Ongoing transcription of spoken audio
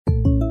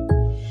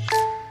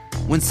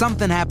When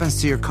something happens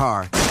to your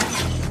car,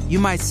 you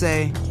might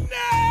say,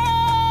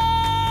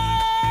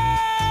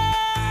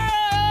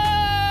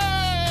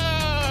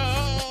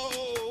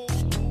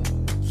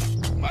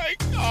 My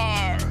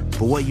car!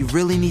 but what you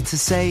really need to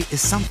say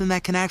is something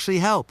that can actually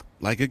help.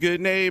 Like a good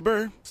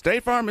neighbor,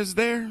 State Farm is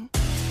there.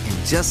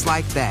 And just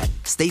like that,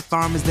 State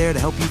Farm is there to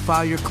help you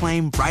file your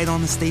claim right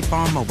on the State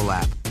Farm mobile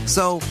app.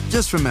 So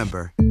just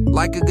remember,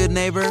 like a good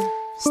neighbor,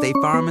 State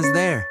Farm is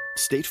there.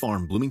 State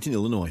Farm, Bloomington,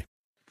 Illinois.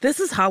 This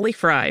is Holly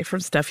Fry from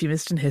Stuff You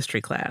Missed in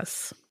History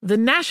class. The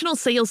national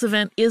sales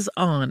event is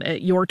on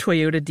at your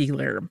Toyota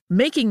dealer,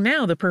 making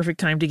now the perfect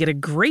time to get a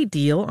great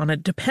deal on a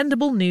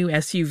dependable new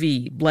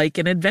SUV, like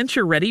an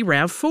adventure-ready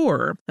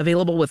RAV4.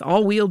 Available with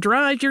all-wheel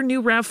drive, your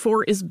new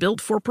RAV4 is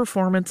built for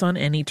performance on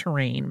any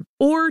terrain.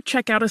 Or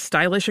check out a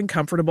stylish and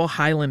comfortable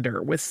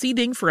Highlander with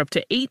seating for up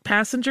to 8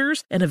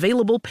 passengers and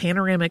available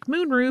panoramic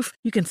moonroof.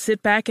 You can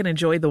sit back and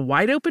enjoy the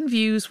wide-open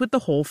views with the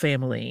whole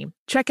family.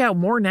 Check out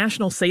more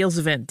national sales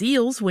event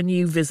deals when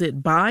you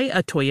visit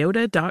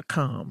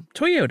buyatoyota.com.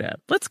 Toyota,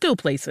 let's go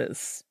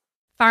places.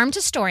 Farm to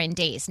store in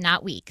days,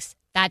 not weeks.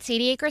 That's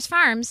 80 Acres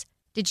Farms.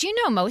 Did you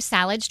know most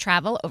salads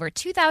travel over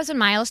 2,000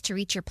 miles to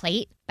reach your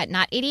plate? But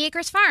not 80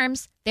 Acres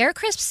Farms. Their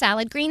crisp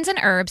salad greens and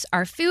herbs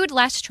are food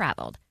less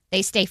traveled.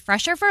 They stay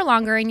fresher for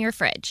longer in your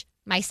fridge.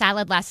 My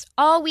salad lasts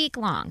all week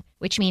long,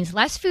 which means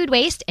less food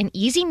waste and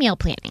easy meal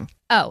planning.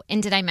 Oh,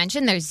 and did I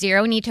mention there's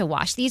zero need to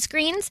wash these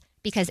greens?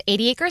 Because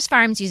 80 Acres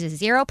Farms uses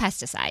 0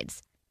 pesticides.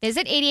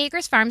 Visit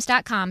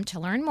 80acresfarms.com to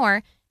learn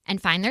more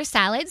and find their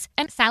salads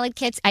and salad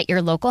kits at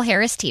your local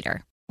Harris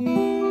Teeter.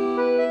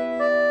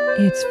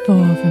 It's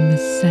Four from the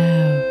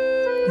South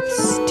with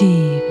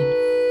Steve and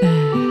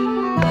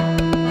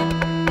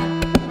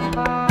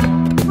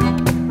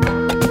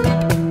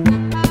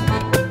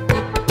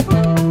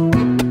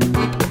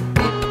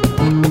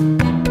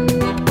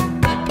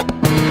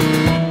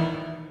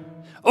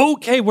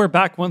Okay, we're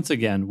back once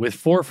again with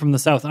Four from the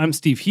South. I'm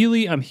Steve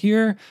Healy. I'm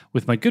here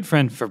with my good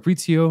friend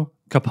Fabrizio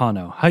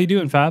Capano. How you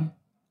doing, Fab?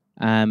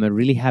 I'm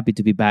really happy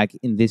to be back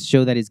in this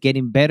show that is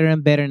getting better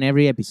and better in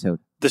every episode.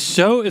 The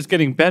show is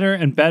getting better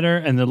and better,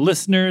 and the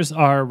listeners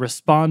are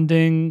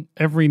responding.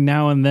 Every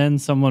now and then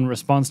someone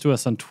responds to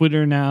us on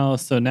Twitter now,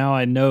 so now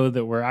I know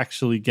that we're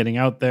actually getting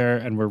out there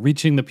and we're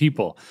reaching the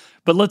people.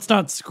 But let's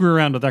not screw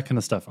around with that kind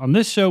of stuff. On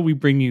this show, we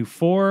bring you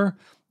 4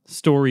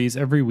 stories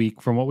every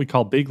week from what we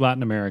call Big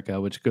Latin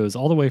America, which goes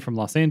all the way from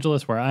Los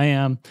Angeles, where I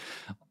am,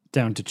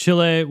 down to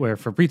Chile, where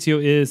Fabrizio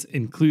is,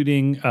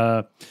 including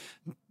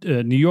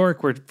New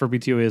York, where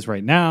Fabrizio is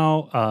right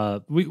now.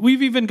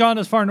 We've even gone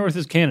as far north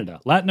as Canada.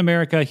 Latin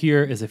America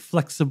here is a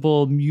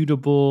flexible,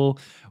 mutable,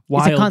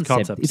 wild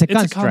concept. It's a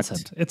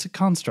construct. It's a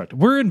construct.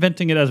 We're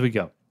inventing it as we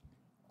go.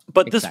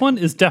 But This one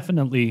is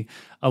definitely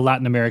a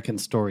Latin American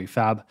story,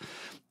 Fab.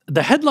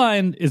 The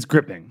headline is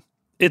gripping.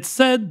 It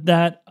said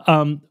that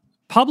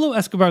Pablo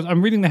Escobar,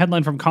 I'm reading the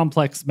headline from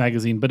Complex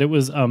magazine, but it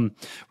was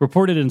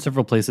reported in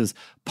several places.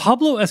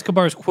 Pablo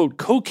Escobar's, quote,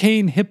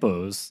 cocaine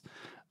hippos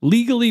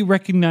legally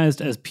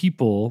recognized as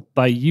people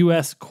by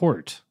U.S.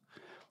 court.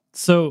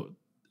 So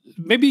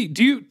maybe,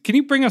 can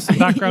you bring us some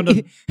background?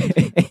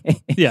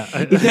 Yeah.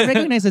 If they're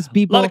recognized as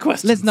people,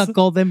 let's not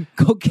call them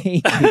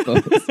cocaine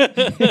hippos.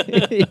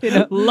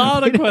 A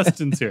lot of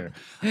questions here.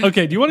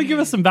 Okay, do you want to give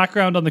us some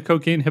background on the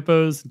cocaine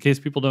hippos in case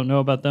people don't know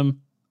about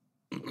them?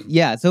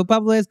 Yeah, so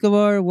Pablo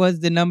Escobar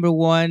was the number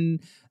one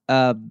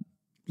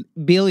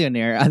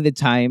billionaire at the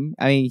time.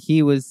 I mean,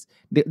 he was.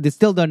 They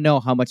still don't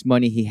know how much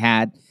money he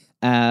had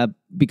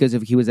because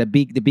he was the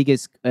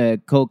biggest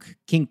coke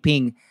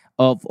kingpin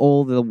of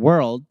all the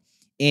world,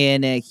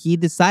 and he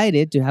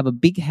decided to have a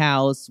big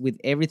house with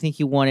everything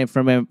he wanted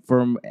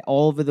from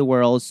all over the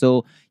world.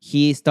 So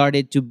he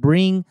started to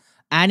bring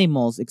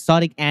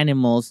exotic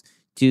animals,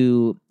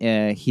 to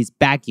his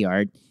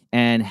backyard.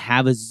 And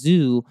have a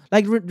zoo.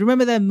 Like,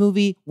 remember that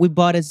movie, We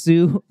Bought a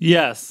Zoo?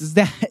 Yes.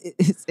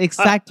 It's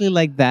exactly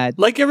like that.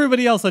 Like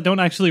everybody else, I don't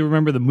actually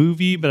remember the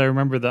movie, but I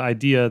remember the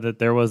idea that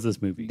there was this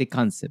movie. The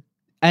concept.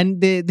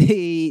 And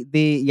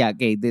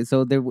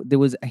so there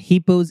was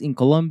hippos in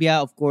Colombia,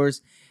 of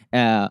course,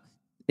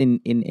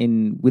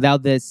 in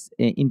without this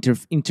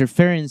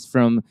interference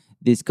from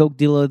this coke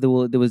dealer,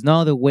 there was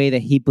no other way that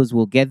hippos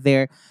will get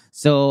there.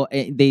 So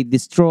they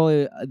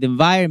destroy the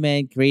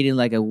environment, creating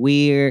like a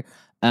weird...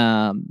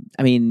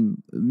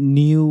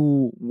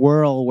 new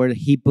world where the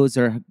hippos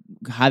are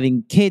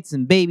having kids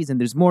and babies, and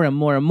there's more and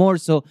more and more.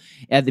 So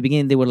at the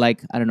beginning, they were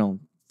like,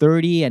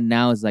 30, and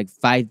now it's like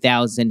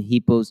 5,000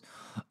 hippos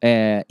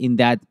in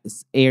that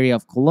area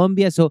of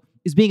Colombia. So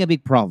it's being a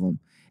big problem.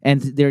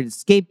 And they're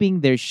escaping.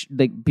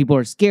 People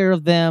are scared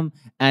of them.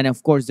 And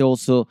of course, they're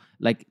also,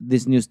 like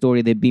this new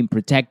story, they're being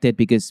protected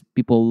because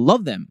people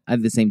love them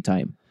at the same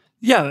time.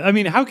 Yeah, I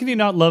mean, how can you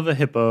not love a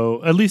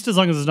hippo, at least as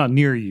long as it's not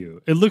near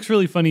you? It looks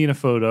really funny in a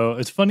photo.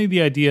 It's funny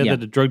the idea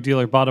that a drug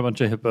dealer bought a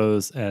bunch of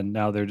hippos and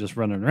now they're just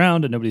running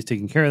around and nobody's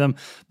taking care of them.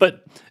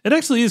 But it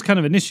actually is kind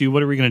of an issue.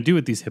 What are we going to do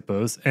with these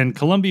hippos? And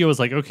Colombia was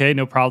like, okay,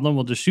 no problem.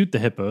 We'll just shoot the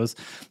hippos.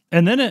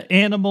 And then an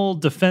animal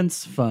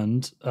defense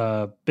fund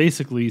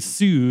basically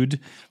sued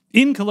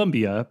in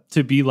Colombia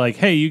to be like,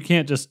 hey, you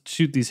can't just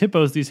shoot these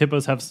hippos. These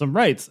hippos have some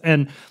rights.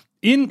 And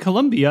in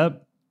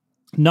Colombia,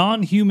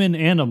 non-human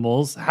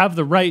animals have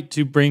the right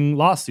to bring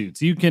lawsuits.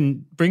 You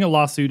can bring a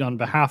lawsuit on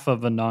behalf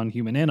of a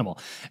non-human animal.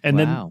 And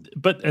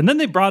then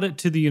they brought it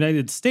to the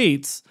United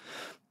States,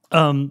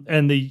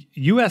 and the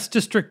U.S.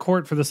 District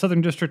Court for the Southern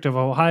District of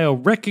Ohio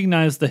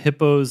recognized the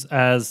hippos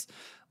as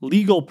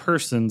legal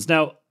persons.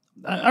 Now,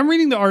 I'm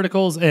reading the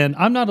articles, and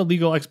I'm not a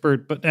legal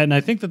expert, and I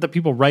think that the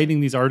people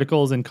writing these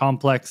articles in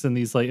Complex and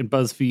these like in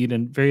BuzzFeed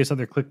and various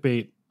other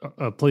clickbait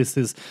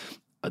places,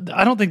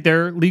 I don't think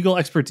they're legal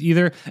experts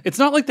either. It's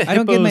not like the hippos... I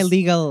don't get my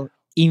legal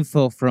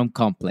info from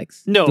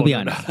Complex. No, to be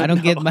honest, I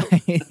don't get my.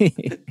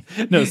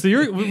 No, so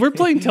we're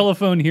playing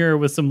telephone here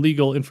with some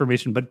legal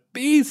information, but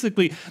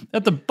basically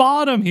at the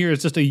bottom here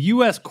is just a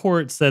U.S.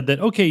 court said that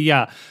okay,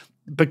 yeah,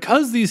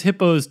 because these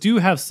hippos do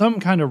have some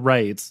kind of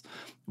rights,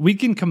 we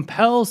can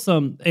compel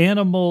some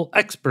animal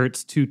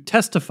experts to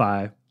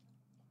testify.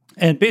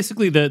 And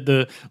basically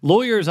the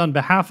lawyers on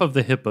behalf of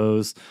the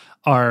hippos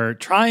are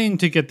trying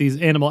to get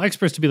these animal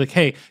experts to be like,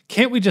 hey,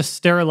 can't we just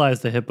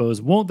sterilize the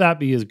hippos? Won't that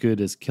be as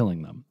good as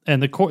killing them?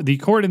 And the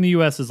court in the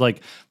U.S. is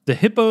like, the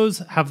hippos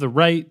have the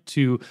right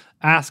to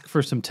ask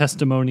for some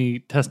testimony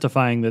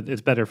testifying that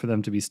it's better for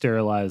them to be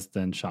sterilized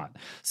than shot.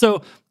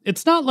 So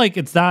it's not like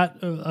it's that,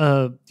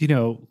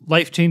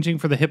 life-changing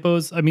for the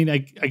hippos. I mean, I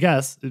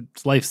guess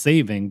it's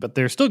life-saving, but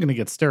they're still going to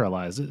get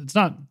sterilized. It's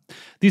not,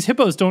 these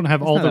hippos don't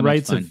have all the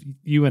rights of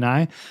you and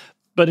I.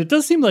 But it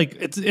does seem like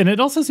it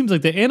also seems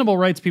like the animal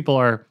rights people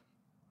are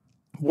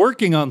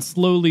working on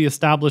slowly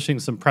establishing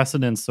some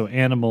precedents so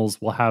animals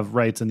will have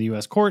rights in the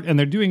U.S. court, and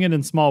they're doing it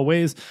in small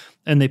ways.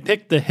 And they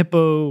picked the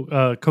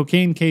hippo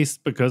cocaine case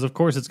because, of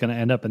course, it's going to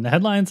end up in the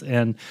headlines,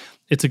 and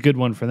it's a good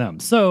one for them.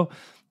 So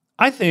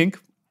I think,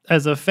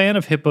 as a fan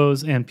of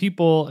hippos and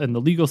people and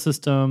the legal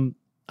system,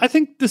 I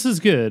think this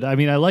is good. I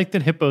mean, I like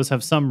that hippos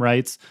have some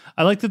rights.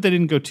 I like that they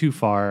didn't go too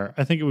far.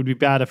 I think it would be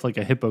bad if like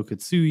a hippo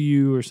could sue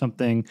you or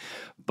something.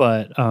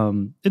 But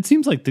it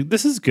seems like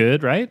this is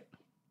good, right?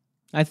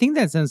 I think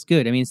that sounds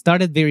good. I mean, it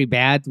started very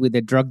bad with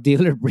the drug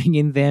dealer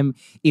bringing them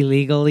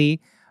illegally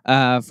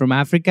from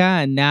Africa,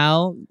 and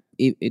now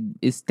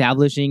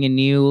establishing a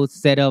new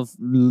set of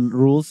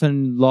rules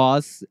and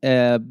laws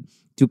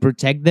to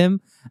protect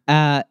them.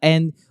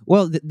 And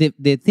well,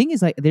 the thing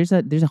is, like, there's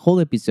a whole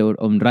episode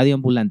on Radio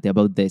Ambulante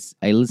about this.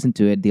 I listened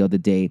to it the other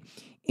day,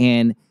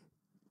 and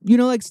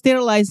like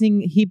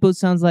sterilizing hippos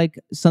sounds like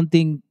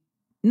something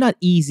not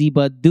easy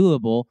but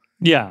doable.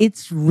 Yeah,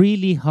 it's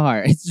really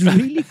hard. It's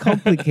really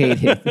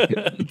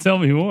complicated. Tell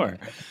me more.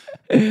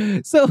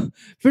 So,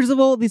 first of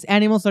all, these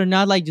animals are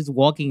not like just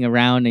walking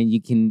around and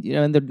you can,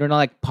 and they're not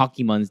like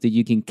Pokemons that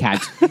you can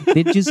catch.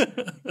 They're just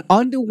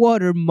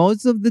underwater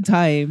most of the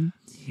time.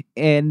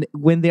 And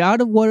when they're out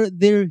of water,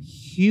 they're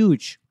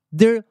huge.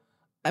 They're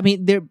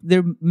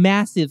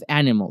massive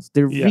animals.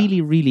 They're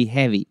really, really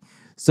heavy.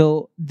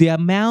 So the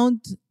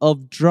amount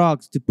of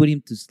drugs to put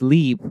him to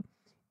sleep,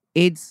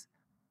 it's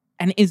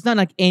not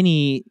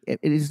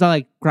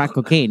like crack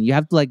cocaine. You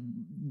have to like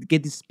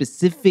get this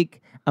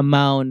specific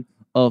amount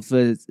of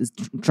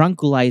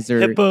tranquilizer.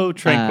 Hippo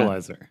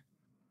tranquilizer.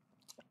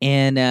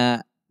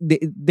 And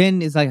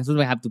then it's like, so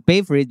I have to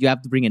pay for it. You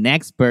have to bring an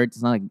expert.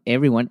 It's not like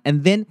everyone.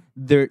 And then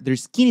their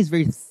skin is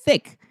very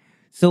thick.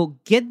 So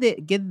get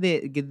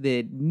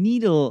the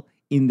needle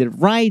in the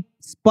right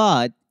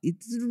spot.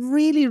 It's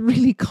really,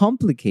 really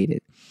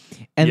complicated.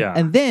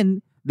 And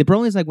then the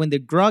problem is like when they're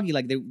groggy,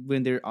 like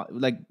when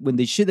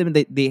they shoot them,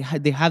 they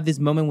have this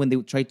moment when they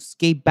try to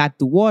escape back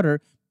to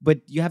water,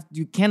 but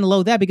you can't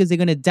allow that because they're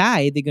gonna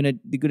die. They're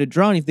gonna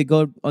drown if they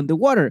go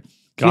underwater.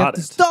 You have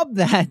to stop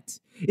that.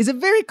 It's a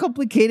very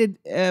complicated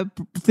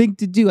thing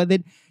to do, and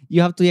then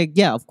you have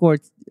to of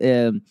course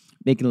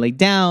make them lay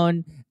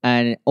down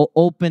and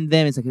open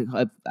them. It's like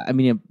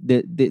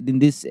in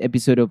this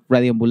episode of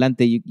Radio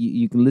Ambulante,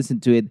 you can listen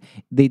to it.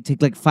 They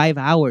take like 5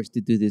 hours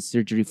to do this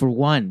surgery for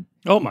one.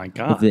 Oh my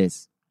god! Of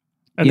this.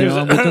 And there's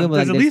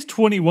at least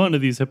 21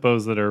 of these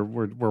hippos that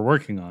we're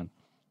working on.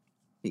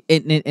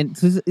 And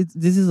so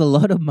this is a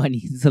lot of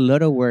money. It's a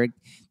lot of work.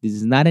 This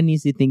is not an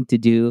easy thing to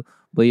do.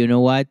 But you know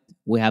what?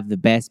 We have the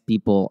best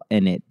people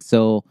in it.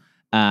 So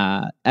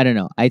I don't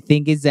know. I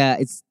think this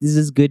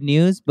is good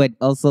news, but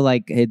also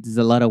like it's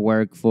a lot of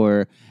work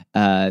for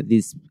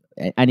these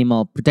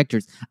animal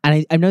protectors.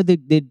 And I know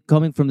that they're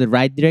coming from the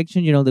right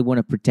direction. They want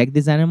to protect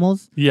these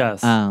animals.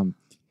 Yes.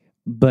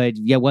 But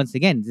yeah, once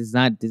again, this is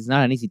not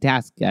an easy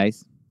task,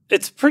 guys.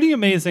 It's pretty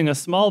amazing. A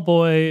small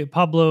boy,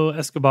 Pablo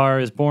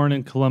Escobar, is born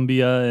in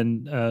Colombia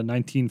in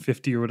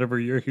 1950 or whatever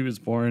year he was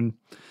born.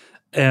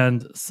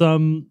 And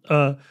some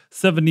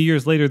 70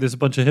 years later, there's a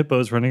bunch of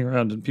hippos running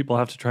around and people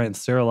have to try and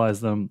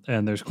sterilize them.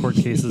 And there's court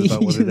cases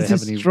about whether they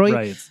have any Destroyed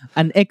rights.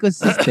 an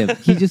ecosystem.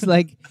 He just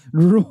like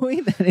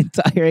ruined an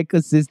entire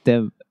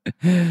ecosystem.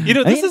 You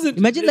know, this isn't...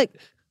 Imagine like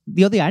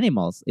the other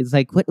animals. It's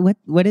like what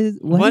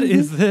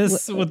is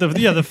this? With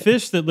the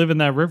fish that live in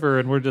that river,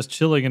 and we're just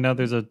chilling, and now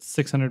there's a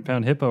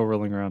 600-pound hippo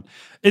rolling around.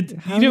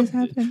 How does this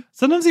happen?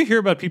 Sometimes you hear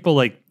about people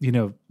like,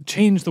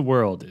 change the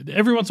world.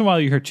 Every once in a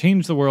while, you hear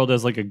change the world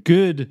as like a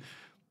good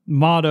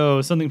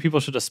motto, something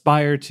people should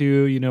aspire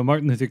to.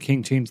 Martin Luther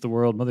King changed the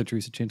world, Mother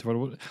Teresa changed the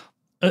world.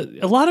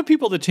 A lot of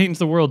people that change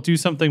the world do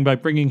something by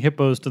bringing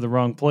hippos to the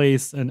wrong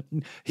place, and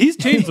he's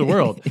changed the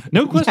world.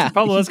 No question,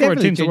 Pablo Escobar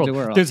changed the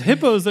world. There's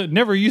hippos that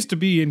never used to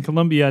be in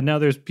Colombia, and now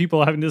there's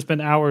people having to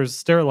spend hours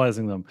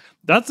sterilizing them.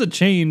 That's a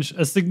change,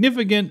 a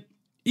significant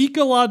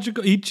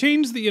ecological... He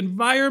changed the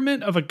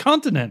environment of a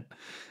continent.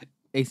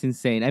 It's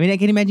insane. I mean, I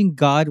can imagine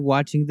God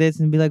watching this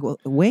and be like, well,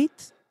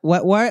 wait...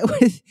 What's going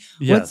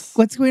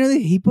on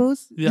with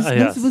hippos? Yeah, it's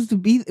not supposed to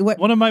be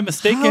one of my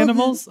mistake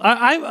animals.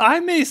 I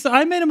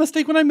made a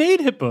mistake when I made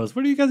hippos.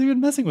 What are you guys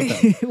even messing with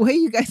that? Why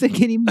you guys are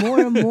getting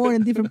more and more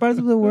in different parts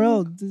of the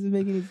world? It doesn't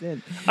make any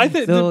sense. I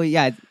think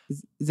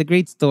it's a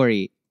great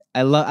story.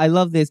 I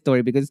love this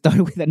story because it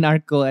started with a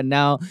narco and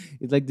now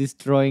it's like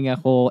destroying a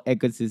whole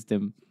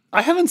ecosystem.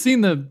 I haven't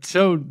seen the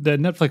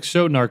Netflix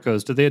show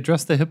Narcos. Did they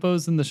address the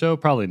hippos in the show?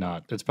 Probably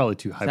not. It's probably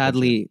too high.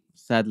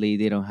 Sadly,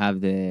 they don't have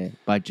the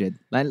budget.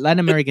 Latin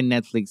American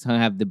Netflix don't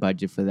have the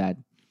budget for that.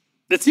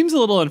 It seems a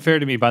little unfair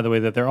to me, by the way,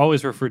 that they're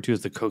always referred to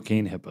as the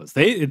cocaine hippos.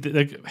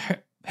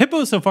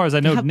 Hippos, so far as I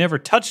know, never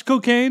touched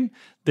cocaine.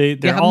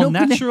 They're all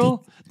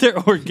natural. They're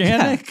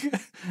organic. Yeah.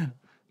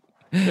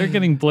 They're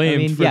getting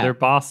blamed for their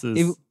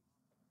bosses.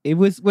 It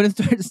was when I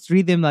started to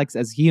treat them like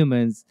as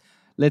humans.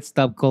 Let's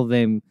stop calling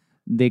them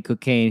the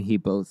cocaine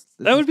hippos.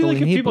 That would be like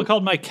if people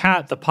called my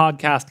cat the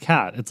podcast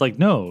cat. It's like,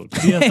 no,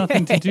 she has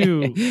nothing to do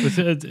with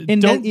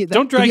it.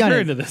 Don't drag her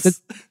into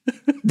this.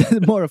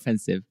 That's more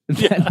offensive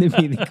than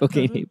the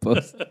cocaine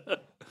hippos.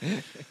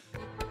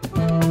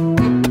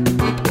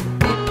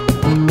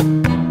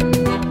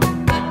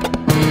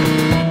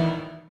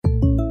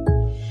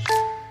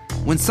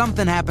 When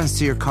something happens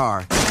to your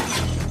car,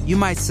 you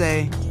might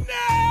say,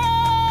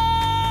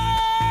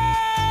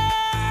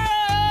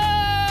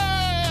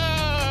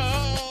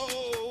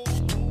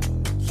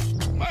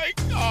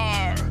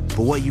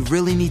 but what you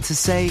really need to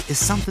say is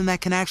something that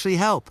can actually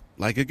help.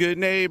 Like a good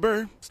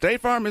neighbor, State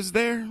Farm is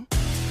there. And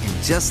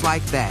just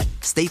like that,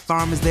 State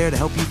Farm is there to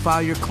help you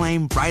file your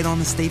claim right on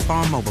the State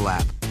Farm mobile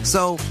app.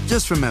 So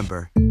just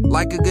remember,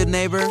 like a good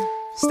neighbor,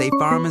 State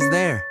Farm is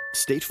there.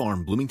 State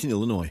Farm, Bloomington,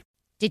 Illinois.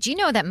 Did you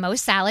know that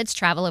most salads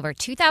travel over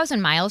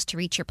 2,000 miles to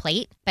reach your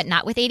plate? But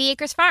not with 80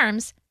 Acres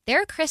Farms.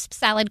 Their crisp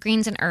salad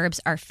greens and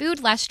herbs are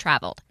food less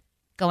traveled,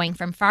 going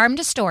from farm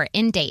to store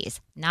in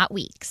days, not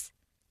weeks.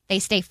 They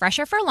stay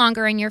fresher for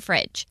longer in your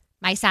fridge.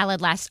 My salad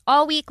lasts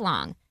all week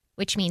long,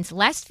 which means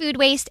less food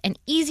waste and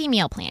easy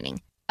meal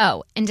planning.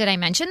 Oh, and did I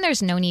mention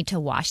there's no need to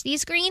wash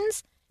these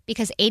greens?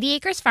 Because 80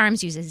 Acres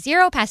Farms uses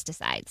 0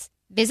 pesticides.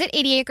 Visit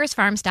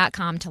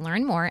 80acresfarms.com to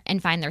learn more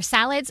and find their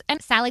salads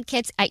and salad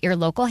kits at your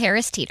local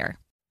Harris Teeter.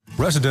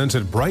 Residents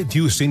at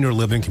Brightview Senior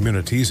Living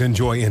Communities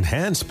enjoy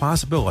enhanced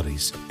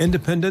possibilities,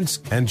 independence,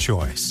 and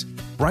choice.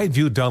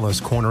 Brightview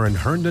Dulles Corner in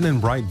Herndon and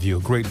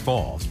Brightview, Great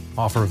Falls,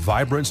 offer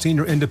vibrant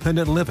senior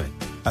independent living,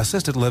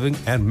 assisted living,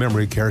 and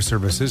memory care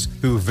services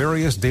through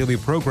various daily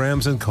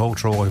programs and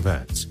cultural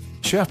events.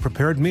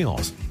 Chef-prepared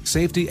meals,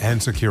 safety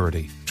and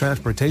security,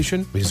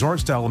 transportation,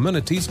 resort-style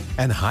amenities,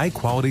 and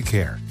high-quality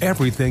care.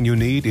 Everything you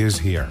need is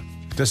here.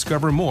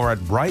 Discover more at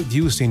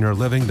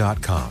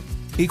brightviewseniorliving.com.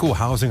 Equal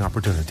housing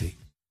opportunity.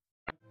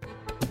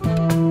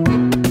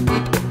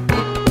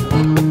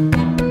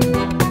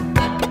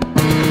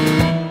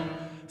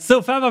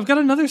 So, Fab, I've got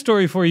another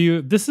story for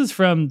you. This is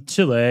from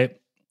Chile.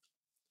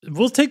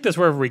 We'll take this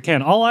wherever we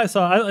can. All I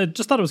saw, I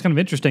just thought it was kind of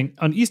interesting.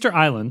 On Easter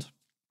Island,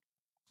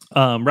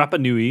 Rapa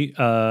Nui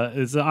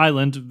is an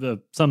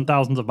island some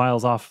thousands of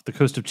miles off the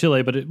coast of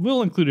Chile, but it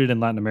will include it in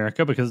Latin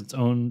America because it's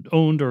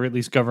owned or at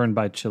least governed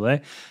by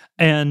Chile.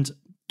 And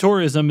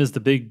tourism is the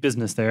big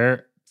business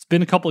there. It's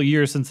been a couple of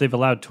years since they've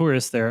allowed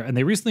tourists there, and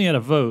they recently had a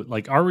vote,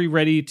 like, are we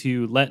ready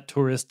to let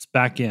tourists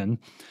back in?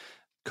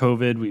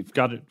 COVID, we've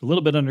got it a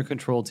little bit under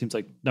control. It seems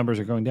like numbers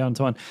are going down and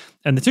so on.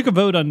 And they took a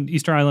vote on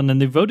Easter Island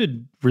and they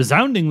voted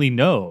resoundingly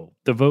no.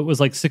 The vote was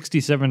like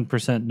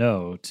 67%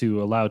 no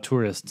to allow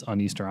tourists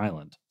on Easter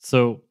Island.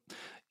 So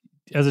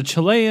as a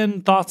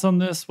Chilean, thoughts on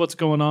this? What's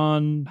going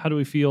on? How do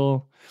we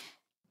feel?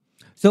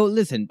 So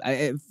listen,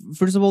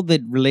 first of all,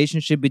 the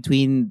relationship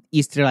between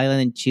Easter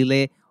Island and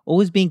Chile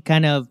always been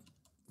kind of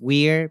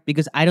weird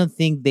because I don't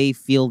think they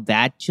feel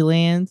that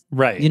Chilean.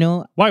 Right. You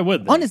know? Why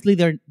would they? Honestly,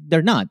 they're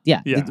not.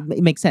 Yeah.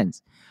 It makes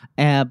sense.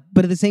 But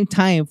at the same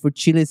time, for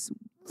Chile's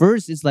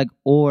first, it's like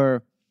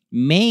our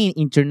main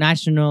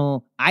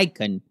international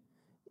icon.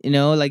 You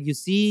know, like you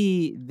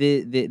see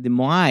the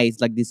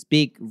Moais, like these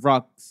big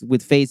rocks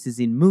with faces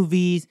in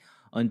movies,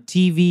 on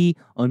TV,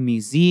 on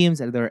museums,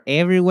 and they're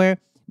everywhere.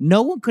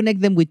 no one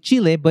connect them with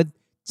Chile, but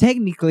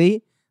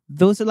technically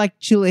those are like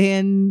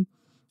Chilean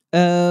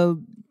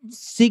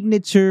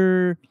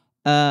signature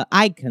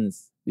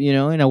icons,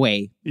 in a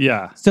way.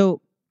 Yeah.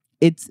 So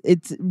it's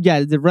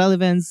the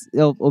relevance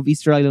of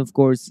Easter Island, of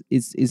course,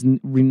 is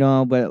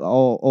renowned by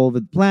all over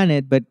the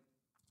planet,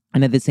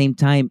 and at the same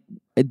time,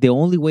 the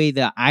only way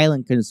the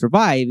island can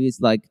survive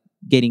is like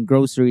getting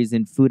groceries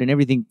and food and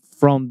everything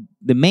from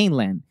the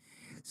mainland.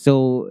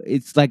 So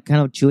it's like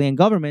kind of Chilean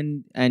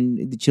government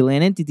and the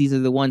Chilean entities are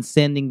the ones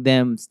sending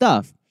them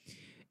stuff.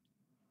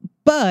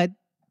 But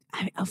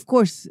of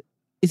course,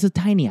 it's a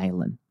tiny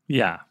island.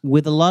 Yeah.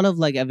 With a lot of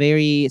like a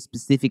very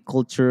specific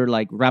culture,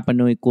 like Rapa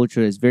Nui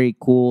culture is very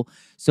cool.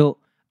 So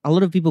a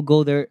lot of people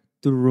go there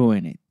to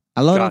ruin it.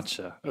 A lot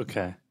Gotcha.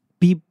 Okay.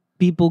 of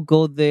people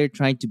go there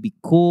trying to be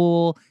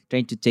cool,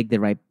 trying to take the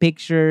right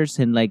pictures,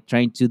 and like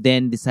trying to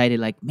then decide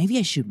like maybe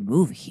I should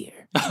move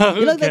here.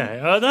 Okay.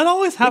 That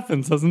always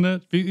happens, doesn't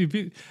it?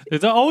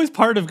 It's always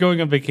part of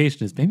going on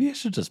vacation is maybe I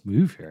should just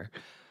move here.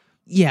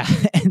 Yeah,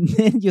 and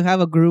then you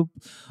have a group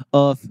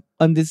of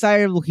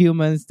undesirable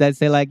humans that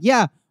say like,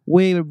 yeah,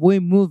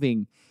 we're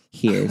moving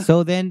here.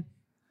 So then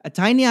a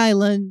tiny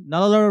island,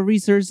 not a lot of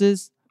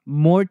resources,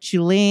 more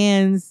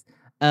Chileans.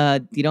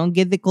 They don't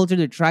get the culture.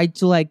 They try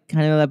to like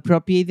kind of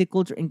appropriate the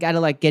culture and gotta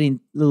like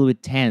getting a little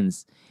bit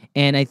tense.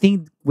 And I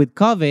think with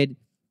COVID,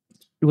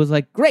 it was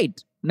like,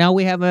 great. Now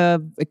we have a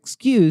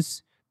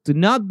excuse to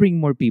not bring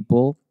more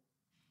people,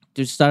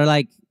 to start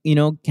like,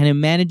 kind of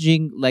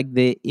managing like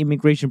the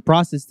immigration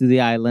process to the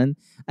island.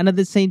 And at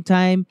the same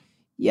time,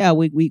 yeah,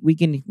 we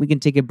can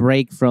take a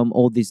break from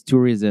all this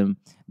tourism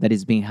that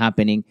is being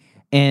happening.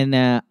 And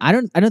I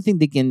don't think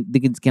they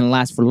can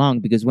last for long,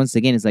 because once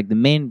again, it's like the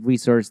main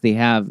resource they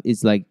have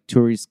is like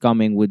tourists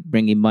coming with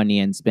bringing money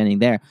and spending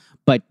there.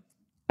 But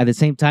at the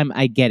same time,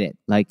 I get it.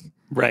 Like,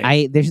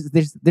 right.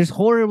 There's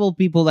horrible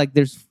people, like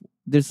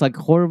there's like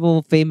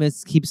horrible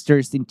famous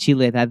hipsters in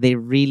Chile that they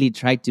really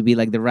try to be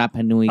like the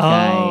Rapa Nui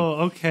guy. Oh,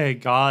 okay,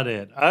 got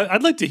it.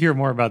 I'd like to hear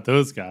more about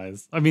those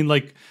guys. I mean,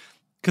 like,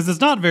 because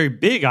it's not a very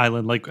big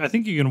island. Like, I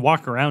think you can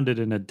walk around it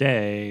in a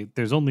day.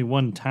 There's only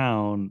one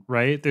town,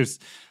 right? It's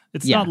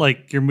not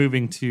like you're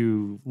moving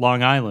to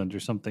Long Island or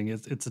something.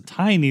 It's a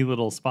tiny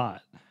little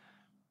spot.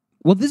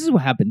 Well, this is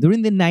what happened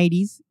during the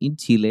 90s in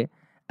Chile.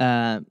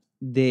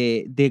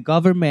 The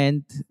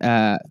government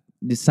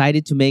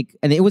decided to make,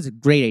 and it was a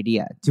great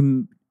idea,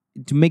 to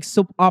make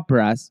soap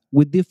operas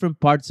with different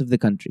parts of the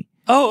country.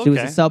 Oh, okay. So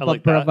it was a soap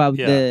opera about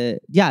the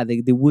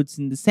woods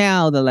in the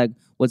south, and like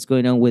what's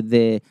going on with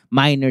the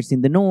miners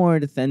in the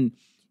north, and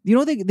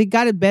they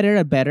got it better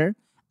and better.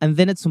 And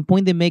then at some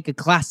point they make a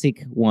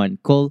classic one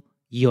called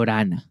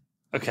Llorana.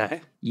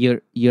 Okay.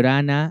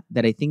 Llorana,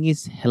 that I think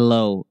is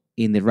hello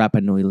in the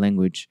Rapa Nui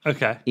language.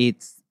 Okay.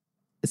 It's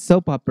a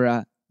soap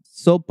opera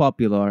so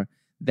popular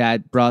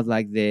that brought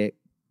like the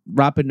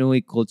Rapa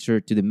Nui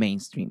culture to the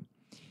mainstream.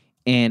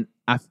 And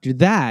after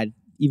that,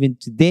 even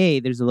today,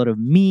 there's a lot of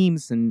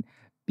memes and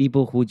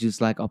people who just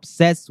like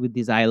obsessed with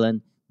this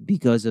island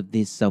because of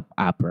this soap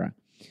opera.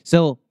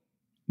 So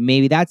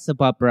maybe that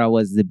soap opera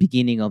was the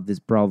beginning of this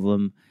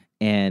problem.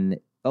 And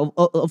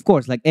of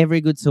course, like every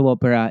good soap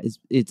opera,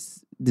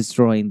 it's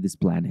destroying this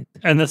planet.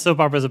 And the soap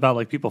opera is about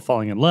like people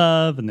falling in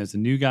love, and there's a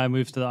new guy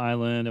moves to the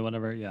island and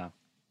whatever. Yeah.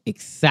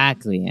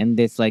 Exactly. And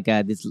there's like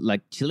this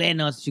like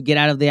Chilenos should get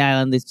out of the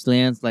island. These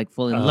Chileans like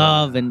fall in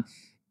love, and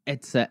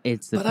it's a.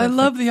 But I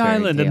love the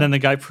island, tale. and then the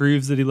guy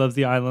proves that he loves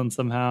the island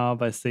somehow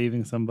by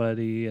saving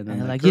somebody, and then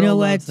the like, girl you know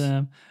loves what?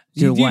 him.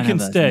 You're You one can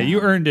of us stay. now.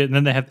 You earned it. And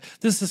then they have,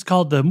 this is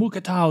called the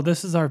Mukatao.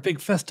 This is our big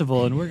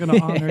festival, and we're going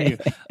to honor you.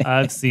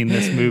 I've seen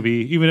this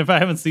movie. Even if I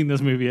haven't seen this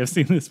movie, I've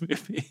seen this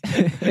movie.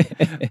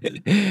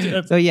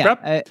 So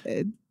yeah,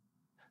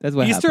 that's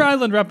what Easter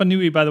happened. Island, Rapa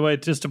Nui, by the way,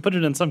 just to put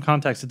it in some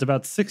context, it's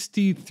about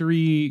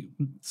 63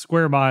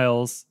 square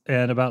miles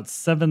and about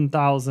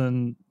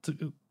 7,000,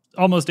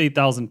 almost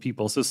 8,000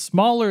 people. So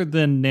smaller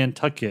than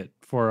Nantucket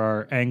for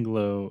our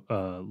Anglo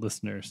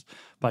listeners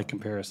by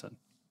comparison.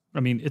 I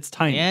mean, it's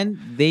tiny. And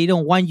they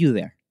don't want you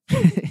there.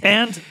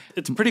 And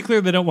it's pretty clear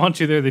they don't want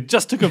you there. They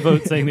just took a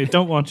vote saying they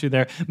don't want you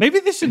there.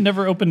 Maybe they should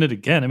never open it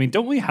again. I mean,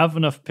 don't we have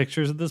enough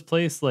pictures of this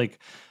place? Like,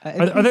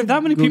 are there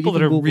that many people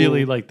that are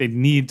really like, they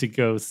need to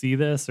go see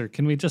this? Or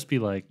can we just be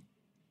like,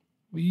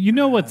 you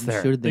know what's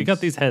there? Sure They got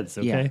these heads,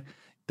 okay? Yeah.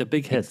 The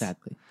big heads.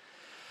 Exactly.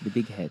 The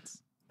big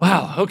heads.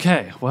 Wow.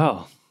 Okay.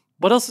 Well,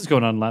 what else is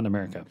going on in Latin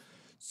America?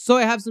 So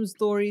I have some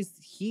stories.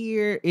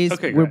 Here is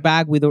Okay, we're great.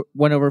 back with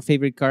one of our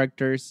favorite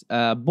characters.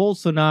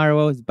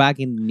 Bolsonaro is back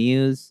in the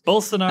news.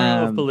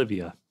 Bolsonaro of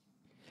Bolivia.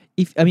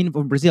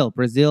 From Brazil.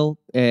 Brazil.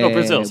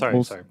 Brazil.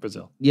 Sorry.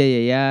 Brazil.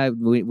 Yeah.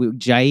 With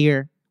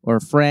Jair, our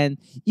friend.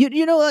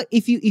 You know what?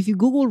 If you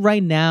Google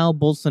right now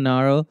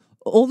Bolsonaro,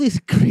 all these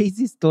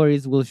crazy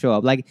stories will show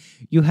up. Like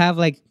you have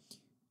like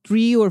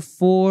 3 or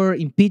 4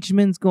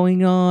 impeachments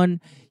going on.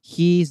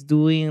 He's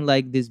doing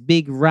like these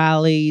big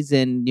rallies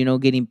and,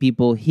 getting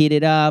people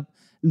heated up.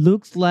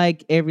 Looks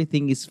like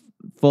everything is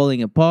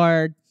falling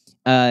apart.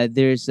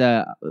 There's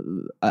a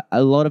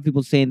lot of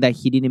people saying that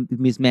he didn't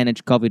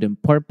mismanage COVID on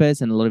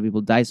purpose, and a lot of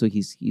people died, so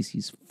he's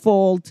his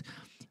fault.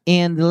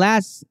 And the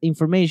last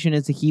information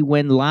is that he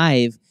went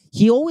live.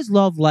 He always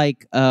loved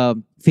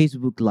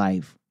Facebook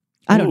Live.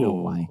 I don't know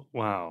why.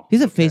 Wow.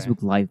 He's a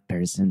Facebook Live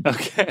person.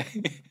 Okay.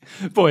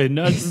 Boy,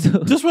 no,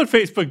 just what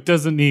Facebook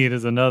doesn't need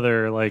is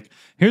another,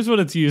 here's what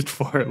it's used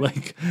for.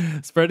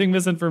 Spreading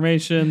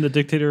misinformation, the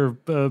dictator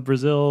of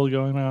Brazil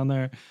going on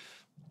there.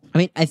 I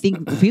mean, I think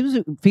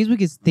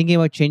Facebook is thinking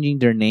about changing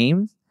their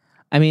names.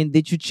 I mean,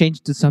 they should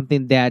change to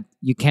something that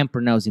you can't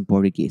pronounce in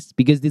Portuguese,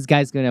 because this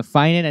guy's going to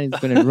find it and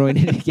he's going to ruin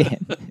it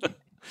again.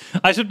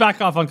 I should back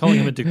off on calling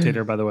him a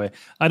dictator, by the way.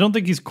 I don't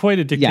think he's quite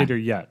a dictator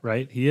yet,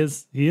 right? He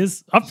is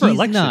up for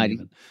election. Not.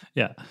 Even.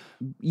 Yeah.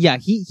 Yeah,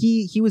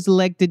 he was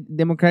elected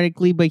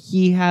democratically, but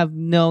he have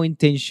no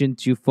intention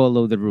to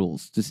follow the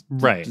rules. To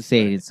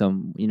say it in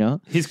some,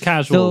 He's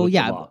casual with the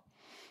law.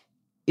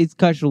 It's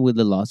casual with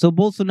the law. So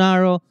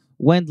Bolsonaro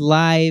went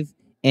live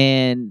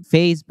and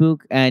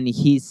Facebook, and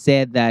he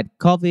said that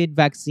COVID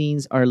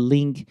vaccines are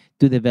linked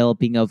to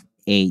developing of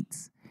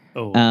AIDS.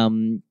 Oh.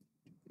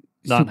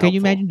 So can you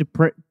imagine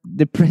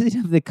the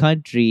president of the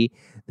country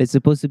that's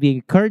supposed to be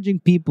encouraging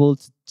people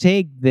to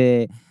take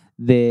the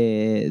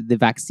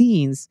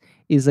vaccines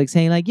is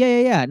saying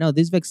no,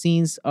 these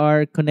vaccines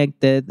are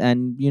connected,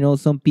 and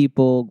some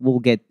people will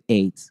get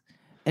AIDS.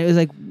 And it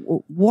was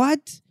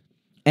what?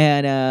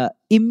 And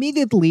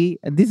immediately,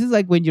 and this is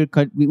when you're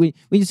when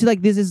you see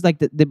this is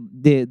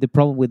the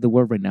problem with the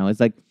world right now.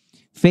 It's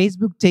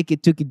Facebook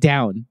took it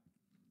down,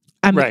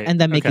 and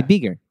then make it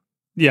bigger.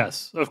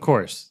 Yes, of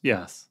course.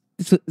 Yes.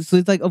 So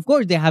it's of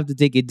course they have to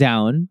take it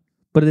down,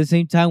 but at the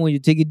same time, when you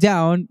take it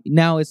down,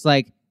 now it's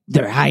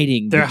they're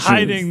hiding. They're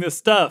hiding the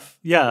stuff.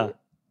 Yeah.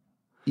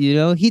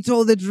 He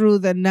told the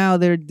truth, and now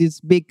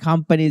these big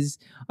companies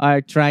are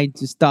trying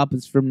to stop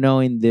us from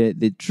knowing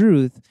the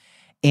truth.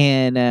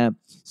 And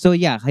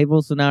Jair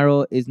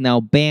Bolsonaro is now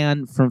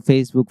banned from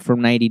Facebook for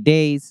 90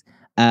 days.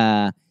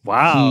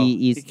 Wow.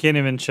 He can't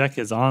even check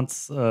his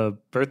aunt's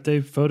birthday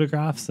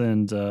photographs,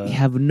 and he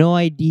have no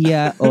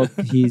idea of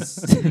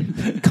his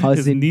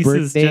cousin's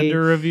niece's birthday.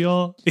 Gender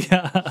reveal.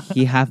 Yeah.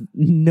 He have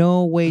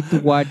no way to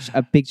watch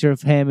a picture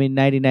of him in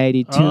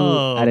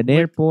 1992 at an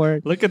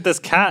airport. Look at this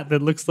cat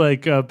that looks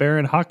like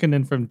Baron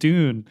Harkonnen from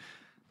Dune.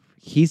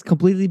 He's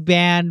completely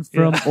banned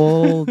from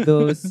all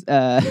those.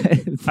 I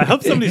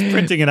hope somebody's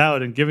printing it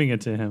out and giving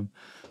it to him.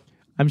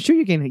 I'm sure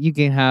you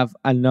can have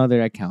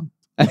another account.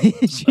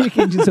 You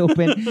can just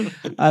open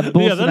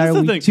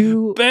Bolsonaro with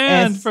two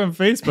banned from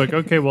Facebook.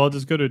 Okay, well, I'll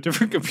just go to a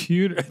different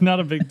computer. Not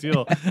a big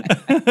deal.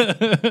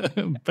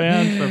 Banned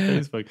from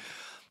Facebook.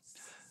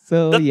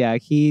 So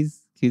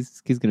he's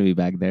gonna be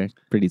back there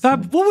pretty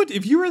soon.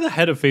 If you were the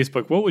head of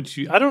Facebook, what would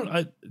you?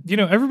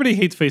 Everybody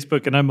hates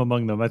Facebook, and I'm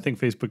among them. I think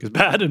Facebook is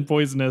bad and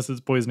poisonous.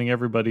 It's poisoning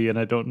everybody, and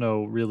I don't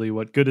know really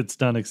what good it's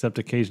done, except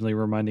occasionally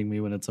reminding me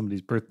when it's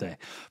somebody's birthday.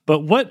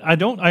 But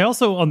I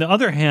also, on the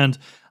other hand,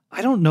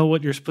 I don't know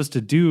what you're supposed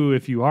to do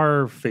if you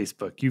are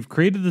Facebook. You've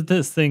created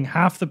this thing.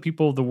 Half the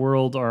people of the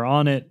world are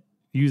on it,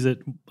 use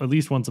it at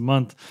least once a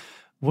month.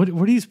 What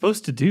are you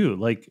supposed to do?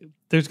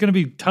 There's going to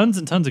be tons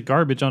and tons of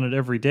garbage on it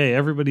every day.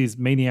 Everybody's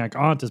maniac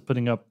aunt is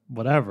putting up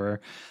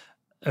whatever.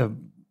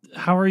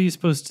 How are you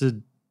supposed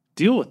to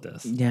deal with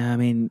this? Yeah, I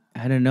mean,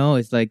 I don't know.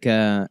 It's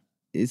the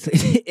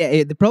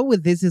problem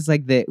with this is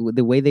the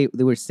way they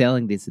were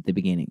selling this at the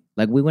beginning.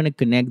 We want to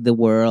connect the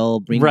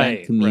world, bring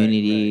back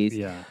communities.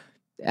 Right, yeah.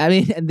 I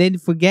mean, and then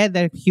forget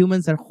that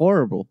humans are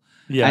horrible.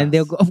 Yeah. And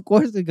of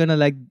course they're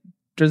gonna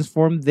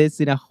transform this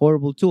in a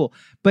horrible tool.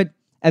 But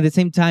at the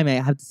same time, I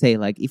have to say,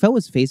 if I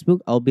was Facebook,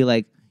 I'll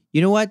be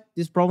you know what?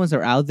 These problems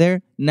are out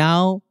there.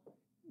 Now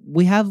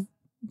we have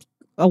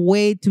a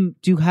way to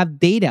have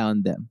data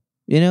on them.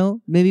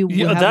 Maybe we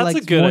have that's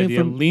a good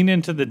idea. Lean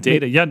into the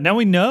data. Yeah, now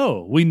we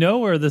know. We know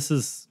where this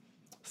is.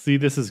 See,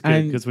 this is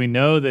good because we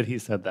know that he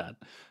said that.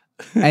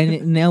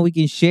 And now we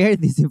can share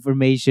this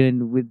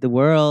information with the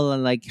world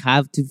and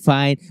have to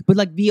find,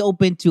 but be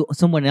open to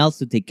someone else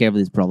to take care of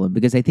this problem.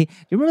 Because I think,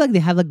 you remember they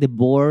have the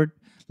board,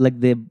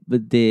 they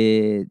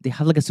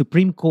have a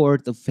Supreme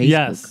Court of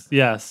Facebook.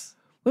 Yes.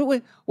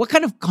 What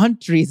kind of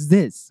country is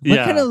this? What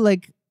kind of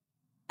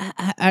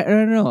I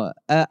don't know.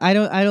 I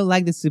don't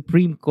like the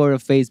Supreme Court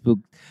of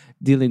Facebook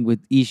dealing with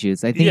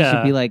issues. I think it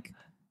should be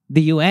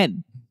the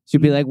UN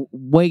should be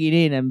weighing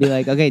in and be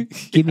okay,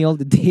 give me all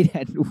the data.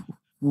 And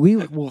we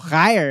will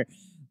hire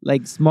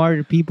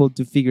smarter people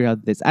to figure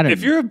out this. I don't know.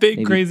 If you're a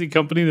big crazy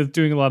company that's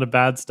doing a lot of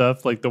bad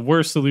stuff, the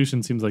worst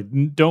solution seems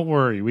don't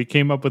worry. We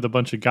came up with a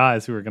bunch of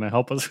guys who are going to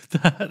help us with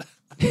that.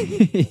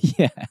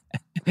 Yeah.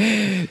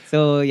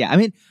 So I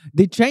mean,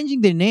 they're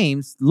changing their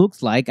names. Looks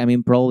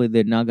probably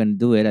they're not going to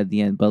do it at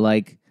the end. But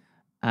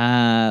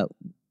I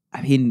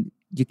mean,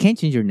 you can't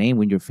change your name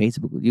when you're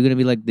Facebook. You're going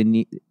to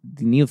be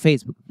the new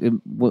Facebook.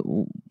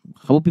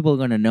 How are people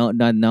going to not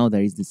know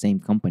that it's the same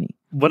company?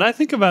 When I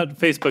think about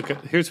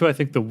Facebook, here's who I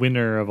think the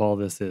winner of all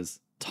this is.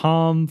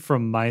 Tom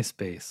from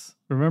MySpace.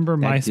 Remember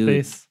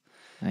MySpace?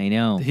 I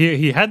know.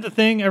 He had the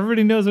thing.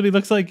 Everybody knows what he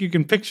looks like. You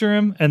can picture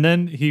him. And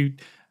then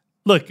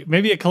look,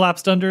 maybe it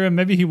collapsed under him.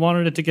 Maybe he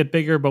wanted it to get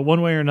bigger. But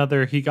one way or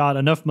another, he got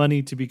enough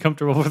money to be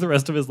comfortable for the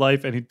rest of his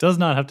life. And he does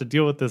not have to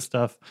deal with this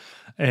stuff.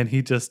 And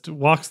he just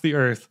walks the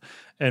earth.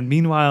 And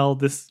meanwhile,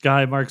 this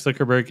guy, Mark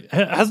Zuckerberg,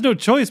 has no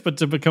choice but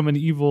to become an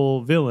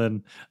evil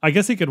villain. I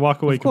guess he could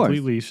walk away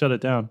completely, shut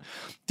it down.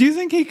 Do you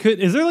think he could?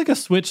 Is there like a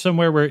switch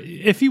somewhere where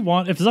if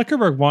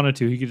Zuckerberg wanted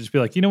to, he could just be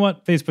like, you know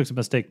what? Facebook's a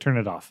mistake. Turn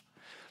it off.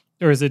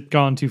 Or has it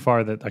gone too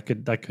far that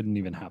couldn't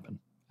even happen?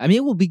 I mean,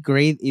 it would be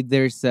great if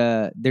there's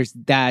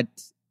that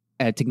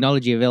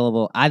technology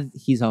available at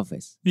his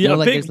office. Yeah,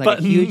 like big there's like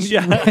button. a huge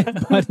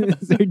red button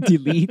or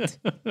delete.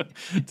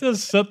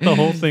 Just shut the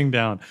whole thing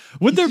down.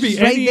 Would there be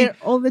right any there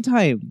all the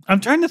time? I'm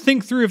trying to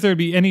think through if there'd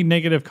be any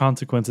negative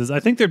consequences. I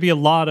think there'd be a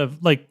lot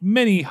of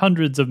many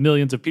hundreds of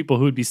millions of people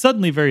who would be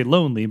suddenly very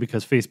lonely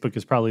because Facebook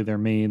is probably their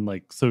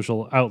main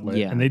social outlet,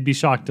 and they'd be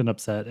shocked and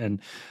upset, and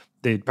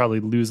they'd probably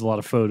lose a lot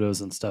of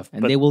photos and stuff.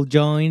 And they will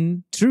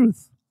join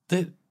Truth.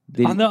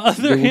 On the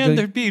other hand,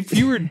 there'd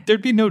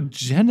be no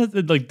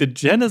genocide. Like the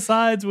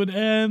genocides would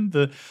end.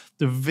 The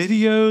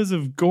videos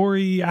of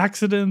gory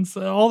accidents,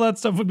 all that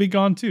stuff would be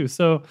gone too.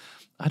 So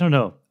I don't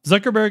know.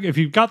 Zuckerberg, if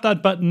you've got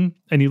that button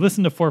and you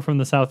listen to Four from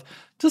the South,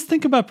 just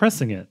think about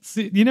pressing it.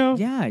 See,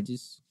 Yeah,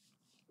 just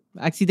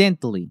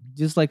accidentally,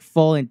 just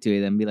fall into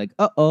it and be like,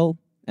 uh-oh,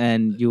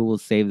 and you will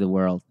save the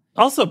world.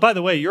 Also, by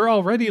the way, you're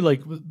already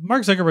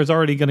Mark Zuckerberg's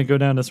already going to go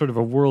down as sort of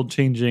a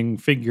world-changing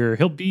figure.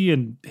 He'll be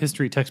in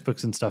history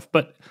textbooks and stuff,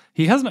 but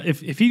he hasn't. If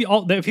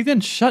he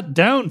then shut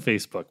down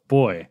Facebook,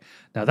 boy,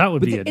 now that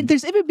would be.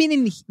 There's ever been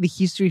in the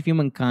history of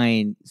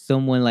humankind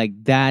someone like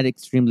that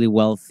extremely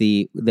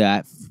wealthy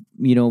that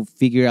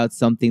figure out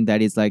something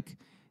that is like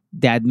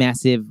that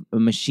massive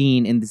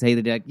machine and say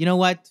that like, you know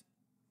what,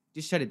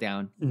 just shut it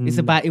down.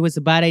 It was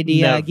a bad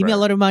idea. Never. Give me a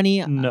lot of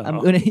money. No. I'm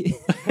gonna.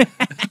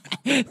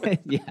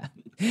 Yeah.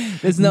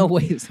 There's no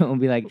way someone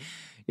will be like,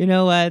 you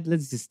know what?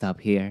 Let's just stop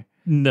here.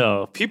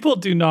 No, people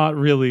do not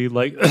really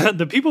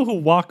the people who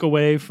walk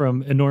away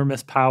from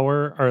enormous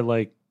power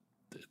are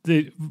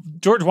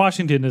George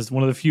Washington is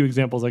one of the few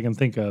examples I can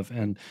think of.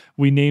 And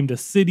we named a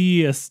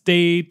city, a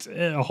state,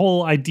 a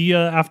whole idea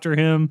after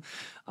him.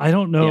 I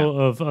don't know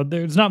of,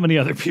 there's not many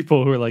other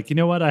people who are like, you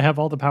know what? I have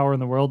all the power in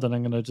the world and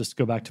I'm going to just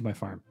go back to my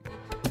farm.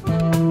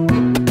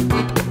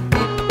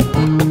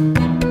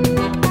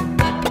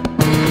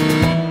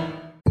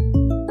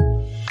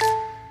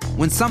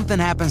 When something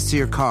happens to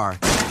your car,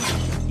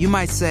 you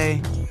might say,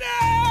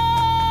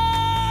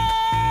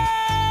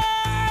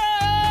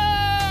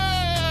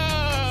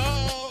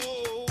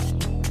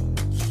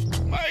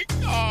 My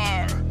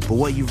car. but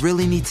what you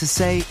really need to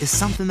say is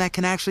something that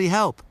can actually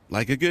help.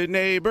 Like a good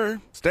neighbor,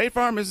 State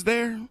Farm is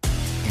there.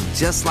 And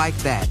just like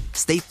that,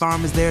 State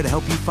Farm is there to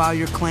help you file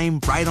your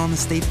claim right on the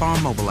State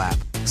Farm mobile app.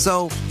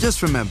 So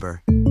just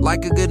remember,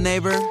 like a good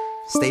neighbor,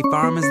 State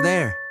Farm is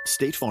there.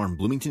 State Farm,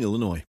 Bloomington,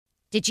 Illinois.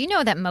 Did you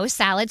know that most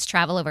salads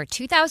travel over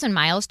 2,000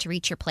 miles to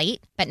reach your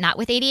plate? But not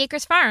with 80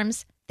 Acres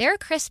Farms. Their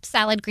crisp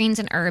salad greens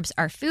and herbs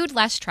are food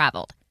less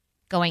traveled,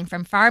 going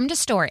from farm to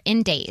store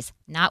in days,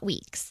 not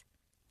weeks.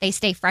 They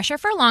stay fresher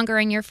for longer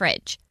in your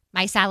fridge.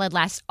 My salad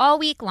lasts all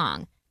week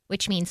long,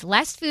 which means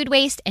less food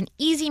waste and